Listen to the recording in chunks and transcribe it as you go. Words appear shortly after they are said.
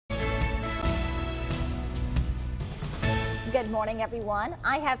Good morning, everyone.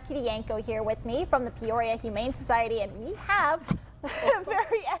 I have Kitty Yanko here with me from the Peoria Humane Society, and we have a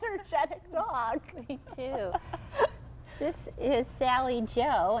very energetic dog. Me too. This is Sally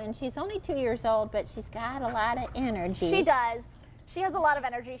Joe, and she's only 2 years old, but she's got a lot of energy. She does. She has a lot of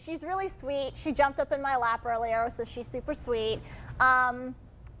energy. She's really sweet. She jumped up in my lap earlier, so she's super sweet. Not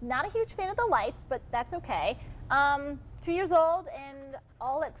a huge fan of the lights, but that's okay. 2 years old, and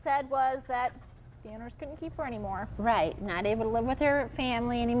all it said was that the owners couldn't keep her anymore. Right, not able to live with her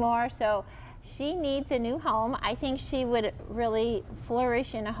family anymore, so she needs a new home. I think she would really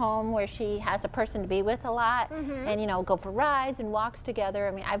flourish in a home where she has a person to be with a lot and, you know, go for rides and walks together.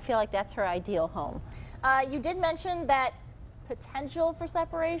 I mean, I feel like that's her ideal home. You did mention that potential for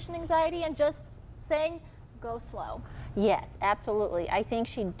separation anxiety and just saying go slow. Yes, absolutely. I think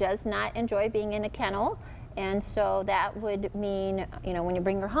she does not enjoy being in a kennel. And so that would mean, you know, when you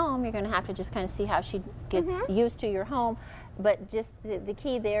bring her home, you're going to have to just kind of see how she gets used to your home. But just the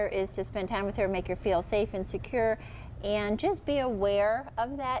key there is to spend time with her, make her feel safe and secure, and just be aware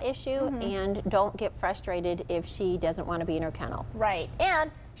of that issue and don't get frustrated if she doesn't want to be in her kennel. Right.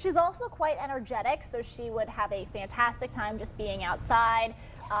 And she's also quite energetic, so she would have a fantastic time just being outside,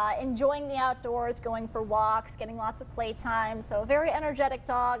 enjoying the outdoors, going for walks, getting lots of playtime. So a very energetic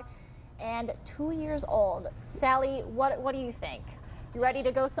dog. And 2 years old. Sally, what do you think? You ready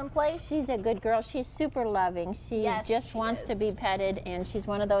to go someplace? She's a good girl. She's super loving. She just wants to be petted, and she's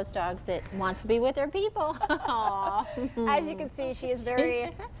one of those dogs that wants to be with her people. As you can see, she is very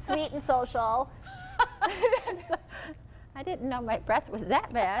sweet and social. I didn't know my breath was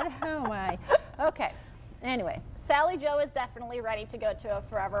that bad. Oh my. Okay. Anyway. Sally Joe is definitely ready to go to a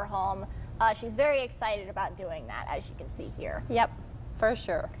forever home. She's very excited about doing that, as you can see here. Yep, for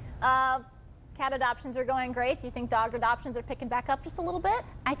sure. Cat adoptions are going great. Do you think dog adoptions are picking back up just a little bit?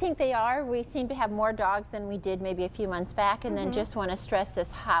 I think they are. We seem to have more dogs than we did maybe a few months back, and then just want to stress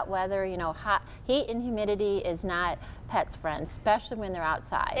this hot weather. You know, heat and humidity is not pets' friends, especially when they're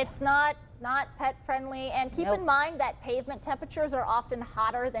outside. It's not pet friendly, and keep in mind that pavement temperatures are often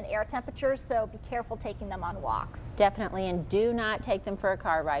hotter than air temperatures, so be careful taking them on walks. Definitely, and do not take them for a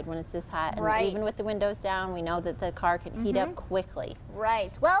car ride when it's this hot. And even with the windows down, we know that the car can heat up quickly.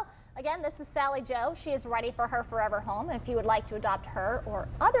 Right. Well, again, this is Sally Joe. She is ready for her forever home. If you would like to adopt her or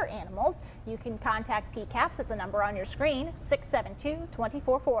other animals, you can contact PCAPS at the number on your screen,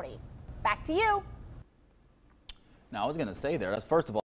 672-2440. Back to you. Now, I was going to say there, that's first of all,